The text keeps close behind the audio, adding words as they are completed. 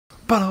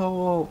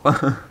Butthole!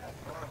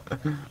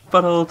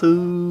 Butthole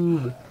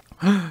tube!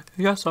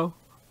 You're so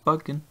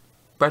fucking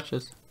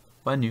precious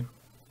when you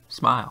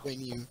smile.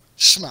 When you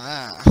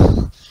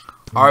smile.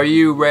 Are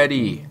you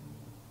ready?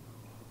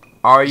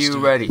 Are you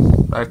ready?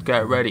 Let's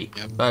get ready.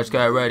 Yep. Let's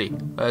get ready.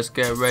 Let's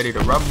get ready to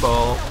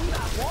rumble.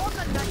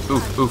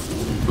 Oof,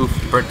 oof,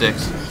 oof. Burnt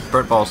dicks.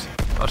 Burnt balls.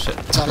 Oh shit.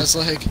 It's on his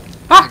leg.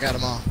 Ah! I got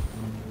them all.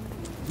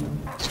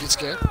 Did you get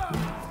scared?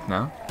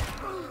 No?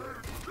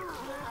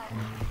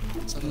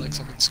 It sounded like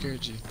something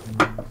scared you.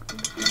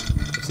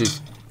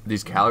 It's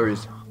these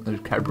calories. Those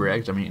Cadbury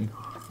eggs I'm eating.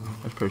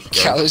 That's pretty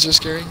scary. Calories are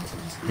scary?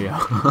 Yeah.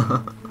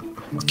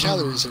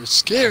 Calories are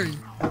scary.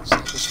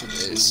 Stop this for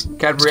days.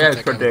 Cadbury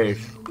eggs for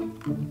days.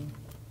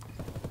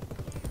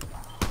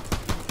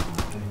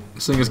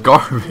 This thing is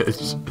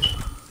garbage.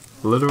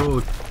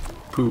 Literal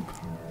poop.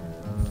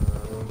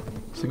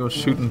 This thing was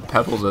shooting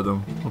pebbles at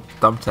them.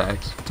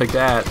 Thumbtacks. Take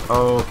that.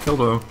 Oh,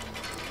 killed him.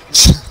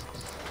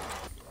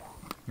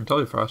 I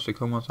told you Frost to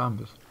kill more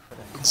zombies.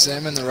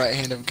 Examine the right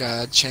hand of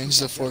God. Change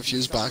the 4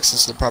 fuse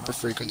boxes to the proper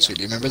frequency.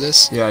 Do you remember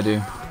this? Yeah, I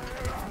do.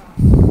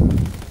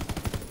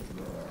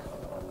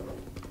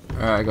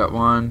 Alright, I got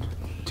 1,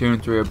 2,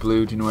 and 3 are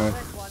blue. Do you know where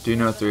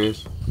 3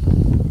 is?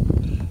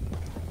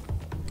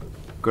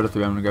 Go to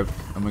 3. I'm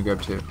gonna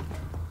grab 2.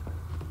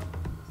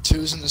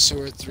 2's in the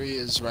sewer. 3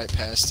 is right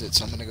past it,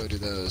 so I'm gonna go do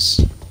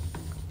those.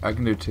 I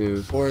can do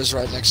 2. 4 is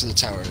right next to the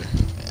tower.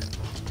 Yeah,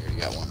 you already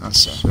got 1. Oh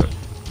so. shit.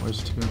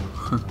 Where's 2?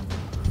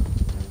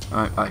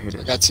 Alright, here it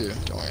is. I got 2.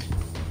 Don't worry.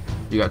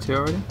 You got 2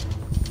 already?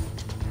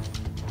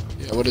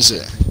 Yeah. What is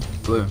it?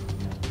 Blue.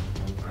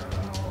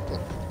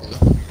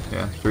 Blue.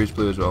 Yeah, 3's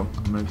blue as well.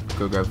 I'm gonna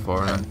go grab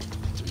 4 and then.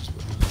 3's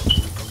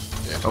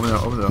blue. Yeah. Open the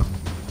door, open the door.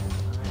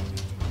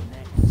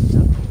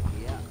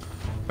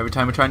 Every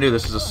time we try and do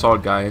this is a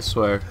sword guy, I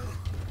swear.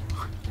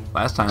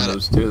 Last time there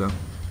was 2 of them.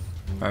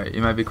 Alright,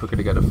 you might be quicker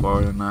to get to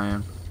 4 than I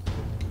am.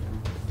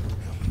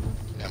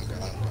 Yeah, I'm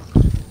going.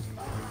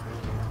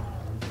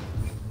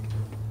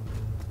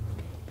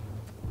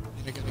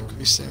 You're gonna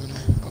increase stamina.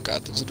 Oh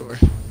god, there's a door.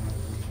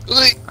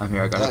 I'm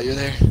here, I got it. You're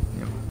there.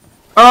 Yep.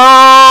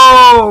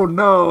 Oh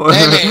no!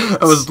 Damn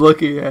it. I was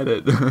looking at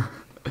it.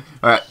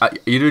 Alright,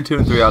 you do 2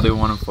 and 3, I'll do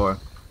 1 and 4.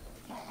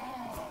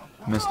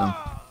 Missed him.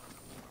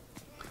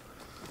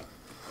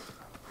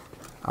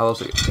 I'll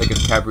also take a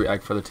Cadbury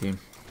egg for the team.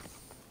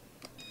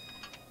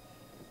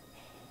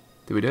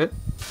 Did we do it?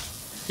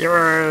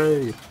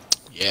 Yay!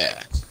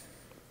 Yeah.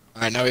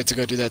 Alright, now we have to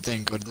go do that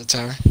thing. Go to the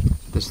tower.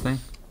 This thing?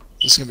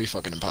 This is gonna be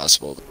fucking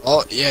impossible.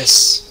 Oh,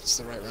 yes! It's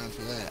the right round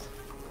for that.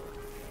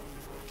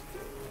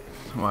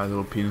 Why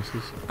little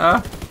penises?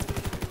 Ah!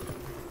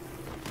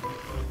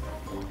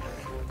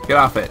 Get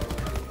off it!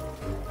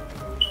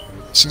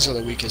 These things are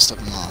the weakest of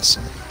them all, so.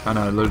 I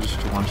know, literally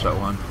just one-shot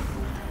one.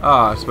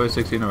 Ah, it's about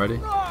 16 already.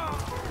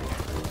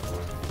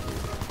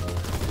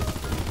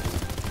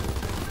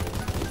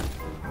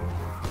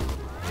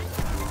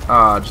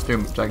 Ah, just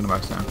threw Jack in the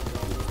Box down.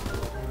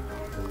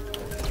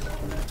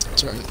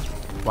 That's right.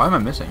 Why am I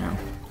missing him?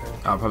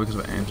 Oh, probably because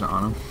my aim's not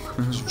on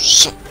him.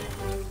 So.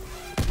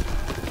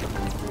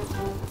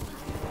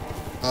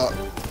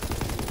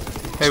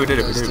 Hey, we did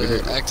it, we did it, we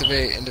did it.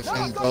 Activate and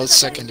defend both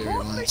secondary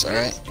ones,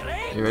 alright?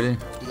 You ready?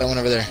 Do that one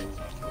over there.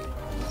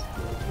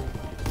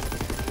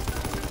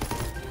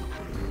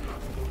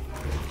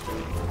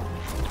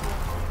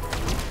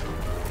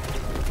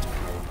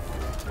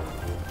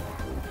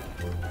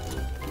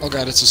 Oh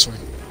god, it's a sword.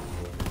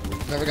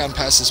 I've never gotten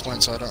past this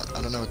point, so I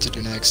don't know what to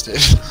do next, dude.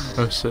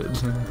 Oh shit.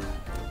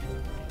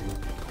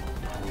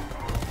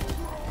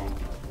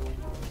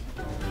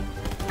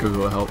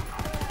 Google help.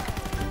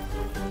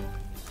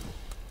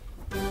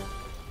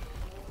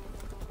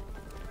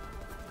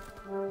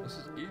 This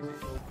is easy.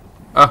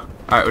 Oh,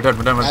 alright, we're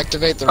done.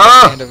 Activate the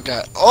right hand of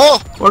God.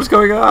 Oh! What is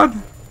going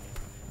on?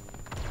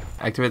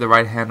 Activate the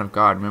right hand of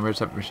God. Remember, it's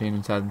that machine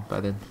inside by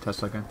the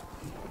Tesla gun.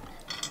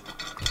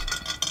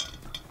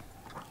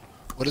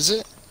 What is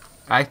it?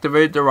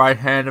 Activate the right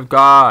hand of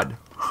God.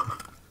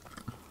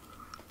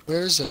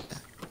 Where is it?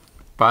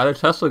 By the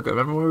Tesla gun.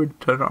 Remember when we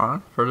turned it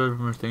on for the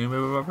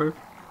thingy?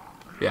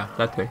 Yeah,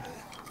 that thing.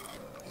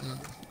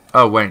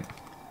 Oh wait,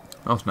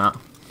 no, it's not.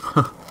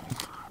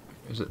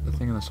 Is it the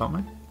thing in the salt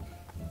mine?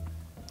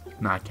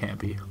 Nah, it can't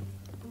be.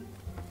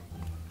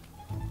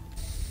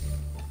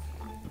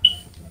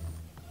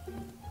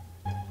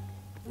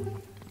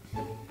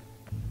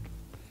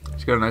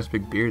 He's got a nice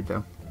big beard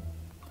though.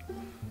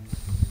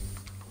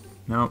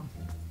 Nope.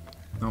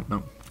 Nope,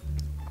 nope.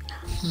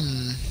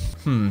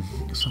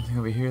 Something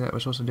over here that we're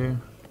supposed to do.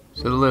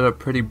 So it lit up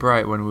pretty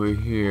bright when we were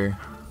here.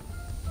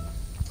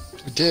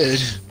 We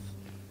did.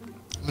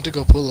 I went to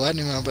go pull the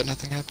lightning out, but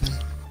nothing happened.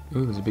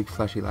 Ooh, there's a big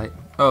flashy light.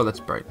 Oh, that's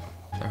bright.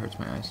 That hurts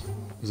my eyes.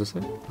 Is this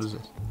it? What is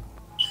this?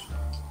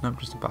 Nope,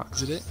 just a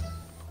box. Is it it?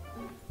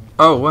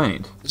 Oh,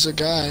 wait. There's a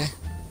guy.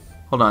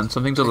 Hold on,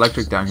 something's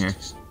electric down here.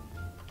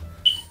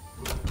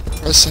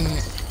 Pressing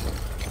it.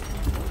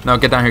 No,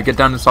 get down here. Get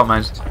down to the salt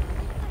mines.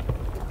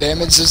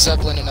 Damage the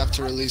Zeppelin enough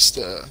to release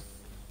the...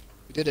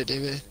 We did it,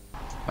 David.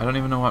 I don't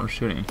even know what I'm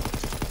shooting.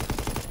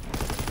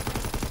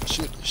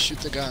 Shoot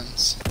the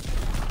guns.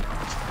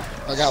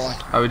 I got one.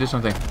 Oh, we did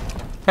something.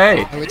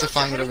 Hey! I wait to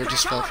find whatever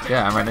just fell.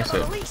 Yeah, I'm right next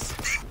to it.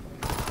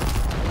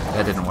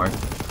 That didn't work.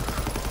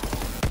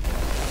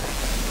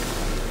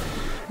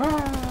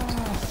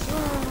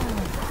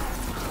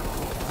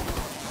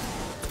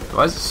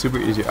 Why is it super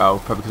easy?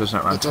 Oh, probably because it's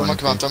not round 20.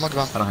 Don't monkey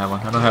bomb. I don't have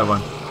one. I don't have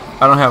one.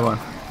 I don't have one.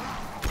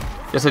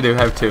 Yes, I do. I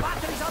have two.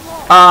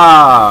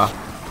 Ah!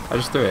 I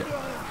just threw it.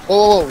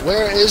 Oh,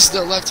 where is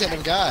the left hand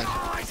of God?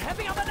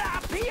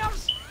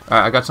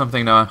 Alright, I got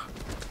something now.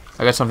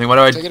 I got something. What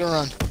do I... Take it and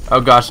run.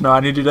 Oh gosh, no, I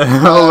need you to...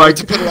 Oh my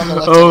god.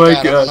 Oh my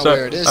gosh.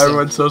 I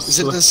run so slow. Is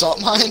it the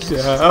salt mine?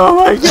 Yeah. Oh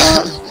my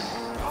god.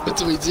 What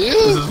do we do?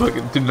 This is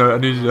fucking... Dude, no, I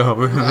need you to help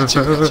me. Got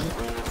you.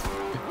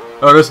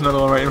 Oh, there's another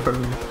one right in front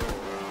of me.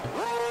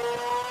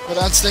 Go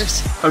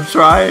downstairs. I'm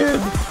trying.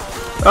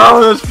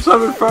 Oh, there's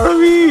some in front of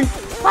me.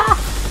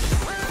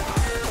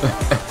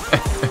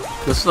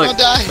 This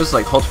is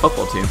like Hulk's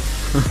football team.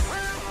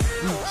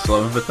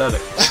 Slow and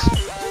pathetic.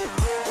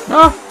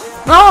 No!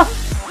 No!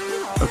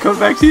 I'm coming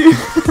back to you.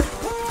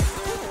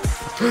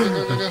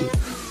 Go.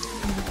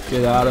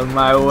 Get out of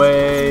my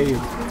way.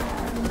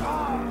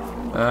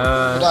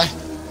 Die.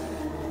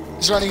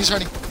 He's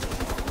running.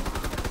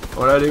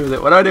 What do I do with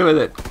it? What do I do with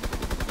it?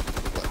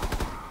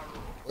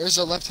 Where's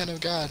the left hand of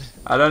God?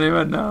 I don't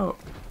even know.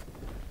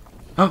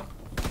 Oh!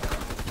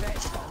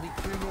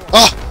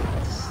 Oh!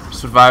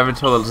 Survive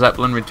until the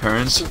Zeppelin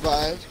returns.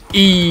 Survive.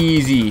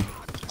 Easy.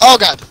 Oh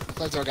god!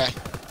 Flamethrower guy.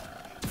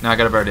 Now I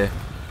got a better idea.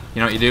 You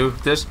know what you do?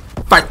 This?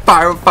 Fight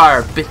fire with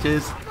fire,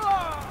 bitches.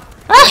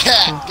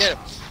 Yeah, get him.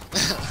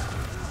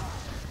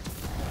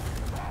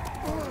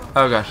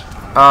 Oh gosh.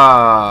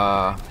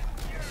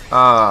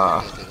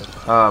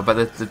 But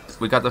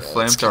we got the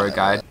flamethrower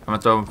guy. I'm gonna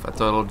throw a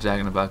little jag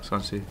in the box.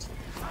 Want to see?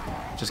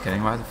 Just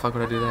kidding. Why the fuck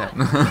would I do that?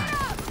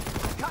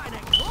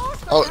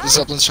 Oh, the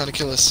Zeppelin's trying to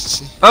kill us.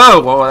 See?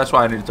 Oh, well, that's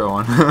why I need to throw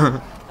one.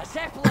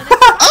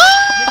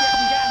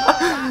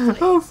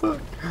 Oh fuck!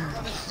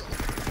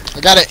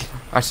 I got it.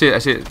 I see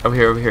it. Over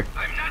here.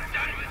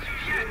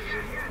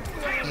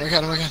 Oh my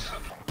god.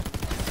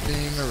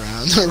 Being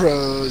around the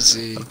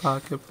rosy. A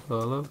pocket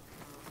full of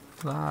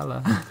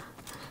la.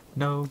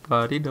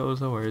 Nobody knows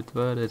the words,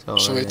 but it's all.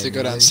 So we have to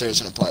go downstairs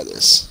and apply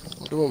this. I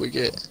wonder what we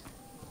get.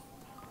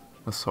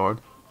 A sword.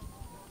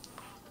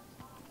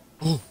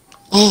 Oh,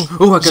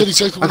 I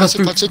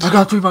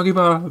got three monkey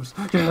bombs.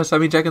 Yes, I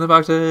mean check in the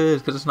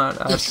boxes because it's not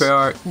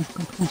Treyarch.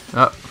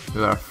 Oh,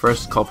 we got our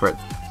first culprit.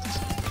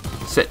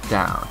 Sit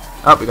down.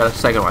 Oh, we got a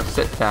second one.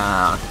 Sit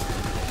down.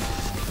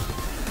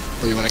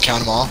 Oh, you want to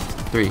count them all?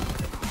 3.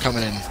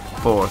 Coming in.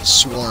 4.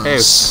 Swarms. Hey,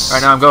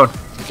 right now I'm going.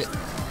 Okay.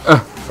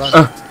 Run. Run.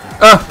 No.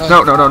 Ah!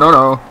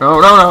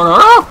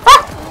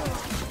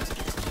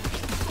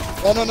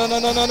 Oh,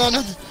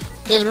 no.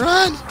 David,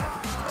 run.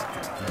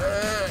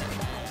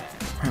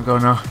 I'm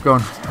going now. I'm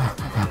going.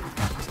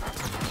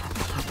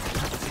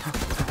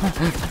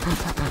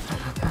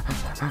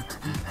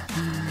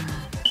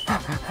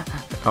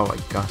 Oh my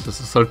gosh, this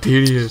is so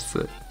tedious.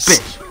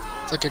 Bitch.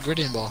 It's like a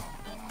gridiron ball.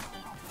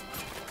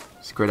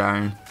 It's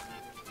gridiron.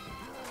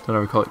 Don't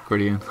ever call it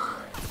gridiron.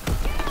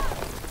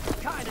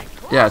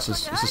 Yeah, it's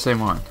the same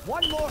one.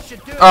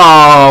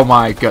 Oh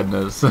my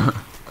goodness. Oh,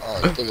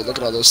 David, look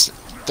at all those.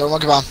 Throw a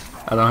monkey bomb.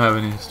 I don't have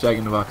any. It's jag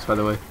in the box, by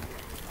the way.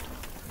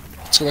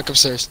 Let's go back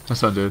upstairs.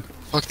 That's not dude.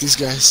 Fuck these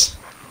guys.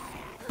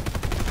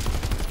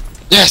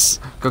 Yes!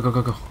 Go.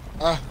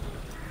 Ah.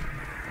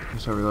 I'm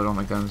just gonna reload all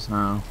my guns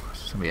now.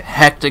 It's gonna be a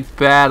hectic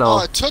battle. Oh,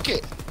 I took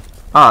it.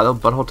 Ah, the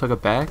butthole took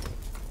it back?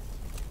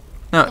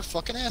 No. What a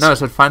fucking asshole. No, it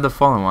said find the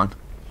fallen one.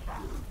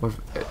 Well,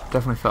 it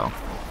definitely fell.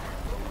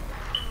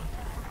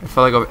 It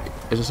fell like over.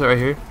 Is this it right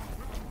here?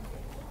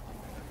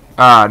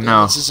 Ah,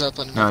 no. This is up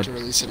and No, have to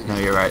release it again.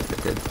 no, you're right.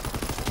 It did.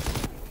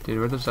 Dude,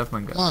 where did the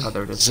Zeppelin go? Come on, Oh,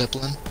 there it is.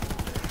 Zeppelin.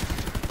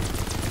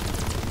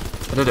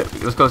 I did it.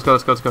 Let's go.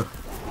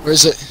 Where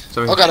is it?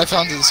 over Oh here. god, I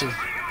found it.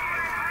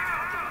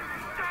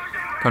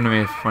 Come to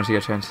me once you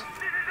get a chance.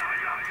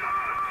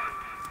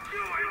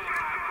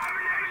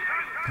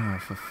 Oh,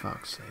 for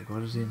fuck's sake.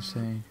 What is he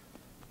saying?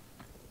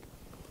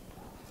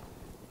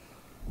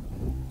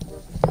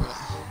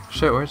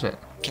 Shit, where is it?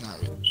 Can I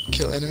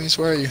kill enemies?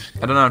 Where are you?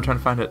 I don't know, I'm trying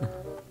to find it.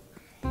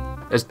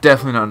 It's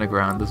definitely not on the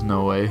ground, there's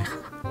no way.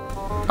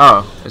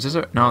 Oh, is this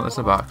it? No, that's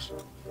the box.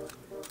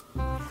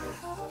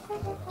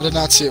 I did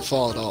not see it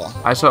fall at all.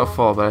 I saw it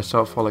fall, but I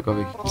saw it fall like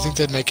over here. You think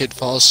they'd make it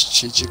fall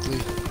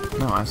strategically?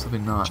 No, absolutely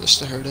not. Just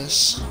to hurt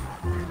us?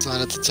 It's not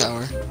at the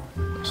tower.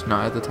 It's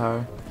not at the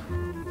tower.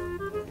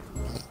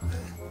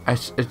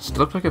 It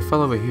looked like it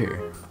fell over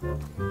here.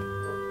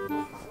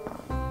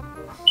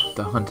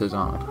 The hunt is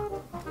on.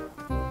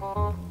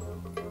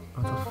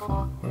 What the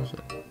fuck? Where is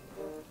it?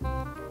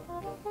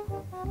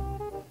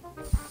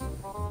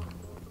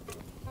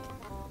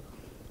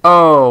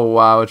 Oh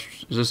wow!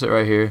 Is this it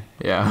right here?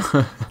 Yeah.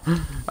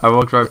 I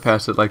walked right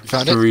past it like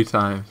Found 3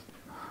 times.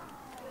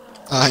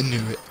 I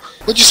knew it.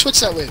 What'd you switch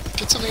that with?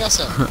 Get something else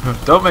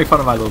out. Don't make fun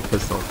of my little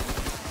pistol.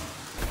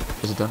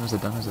 Is it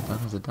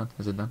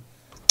done?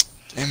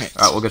 Damn it.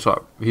 Alright, well guess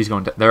what? He's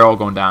going. They're all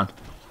going down.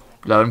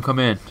 Let him come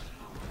in.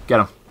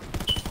 Get him.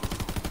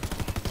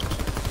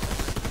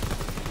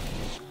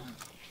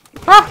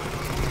 Ah!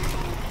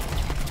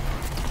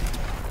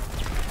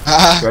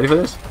 You ready for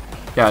this?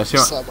 Yeah, see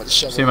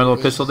my little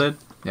pistol did?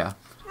 Yeah.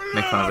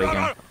 Make fun of it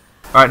again.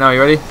 Alright, now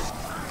you ready?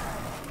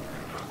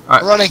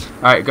 Alright. Running.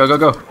 Alright, go, go,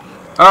 go.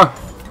 Oh!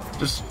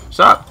 Just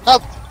stop.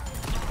 Help!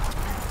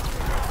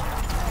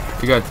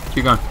 You good.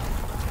 Keep going.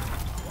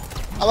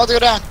 I'm about to go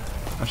down.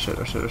 Oh shit,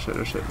 oh shit, oh shit,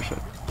 oh shit, oh shit.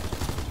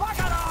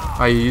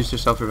 Oh, you used your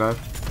self-revive.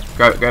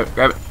 Grab it, grab it,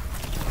 grab it.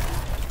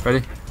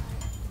 Ready?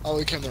 Oh,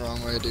 we came the wrong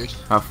way, dude.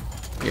 Oh,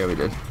 yeah, we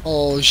did.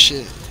 Oh,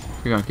 shit.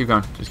 Keep going, keep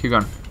going. Just keep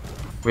going.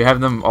 We have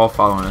them all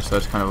following us, so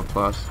it's kind of a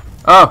plus.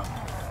 Oh!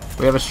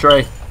 We have a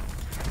stray.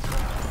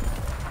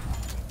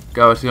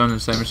 Go, let's go in the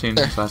same machine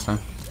as last time.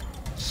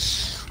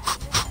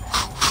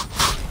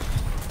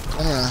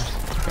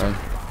 Okay,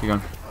 keep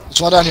going.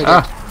 There's one down here,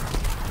 dude.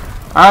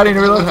 I need to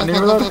reload, I need to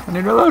reload, I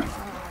need to reload.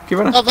 Keep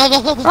running.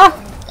 Ah!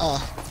 Oh.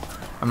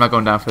 I'm not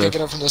going down for Can't this.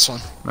 get up from this one.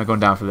 I'm not going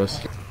down for this.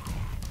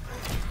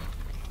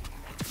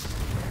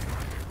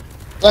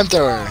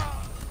 Flamethrower.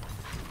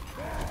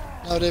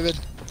 No, David.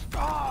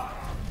 I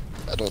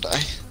don't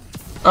die.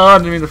 Oh, I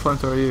didn't mean to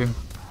flamethrower you.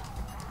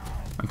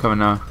 I'm coming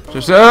now.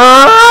 Just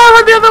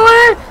went the other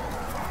way!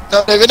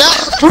 No, David, no!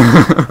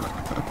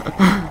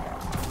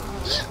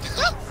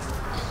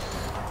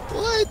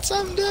 What?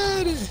 I'm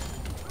dead.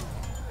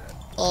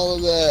 All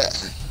of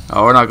that.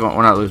 Oh, we're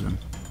not losing.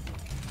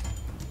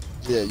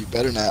 Yeah, you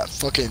better not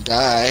fucking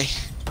die.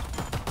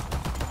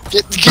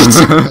 Get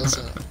something else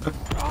up.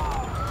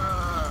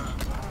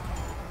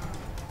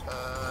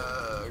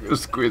 I'm gonna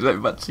squeeze my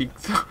butt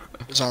cheeks.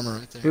 There's armor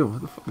right there. Ew,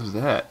 what the fuck is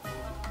that?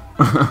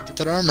 Get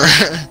that armor.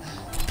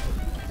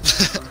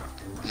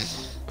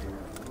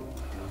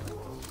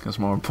 There's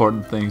more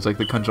important things like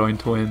the conjoined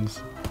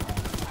twins.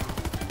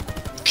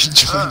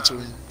 Conjoined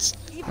twins.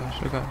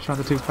 Find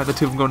the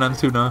tube. I'm going down the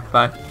tube now.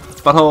 Bye.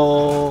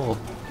 Butthole.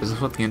 Is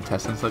this what the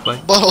intestines look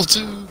like? Butthole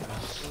tube.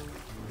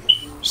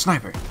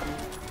 Sniper.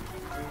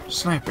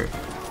 Sniper.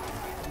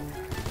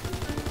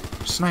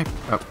 Sniper.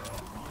 Oh.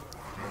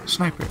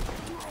 Sniper.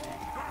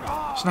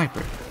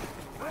 Sniper.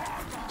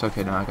 It's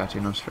okay now. I got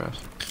you. No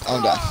stress.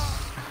 I'm done.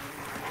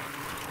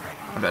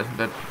 I'm dead. I'm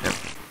dead. Yep.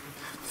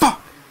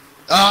 Fuck.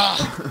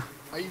 Ah.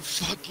 Are you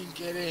fucking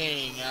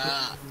kidding?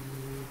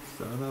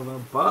 Son of a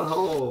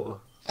butthole.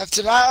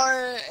 After an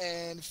hour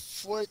and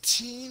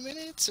 14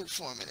 minutes or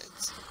 4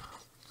 minutes?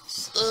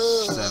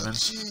 Oh, 7.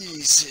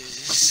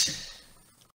 Jesus.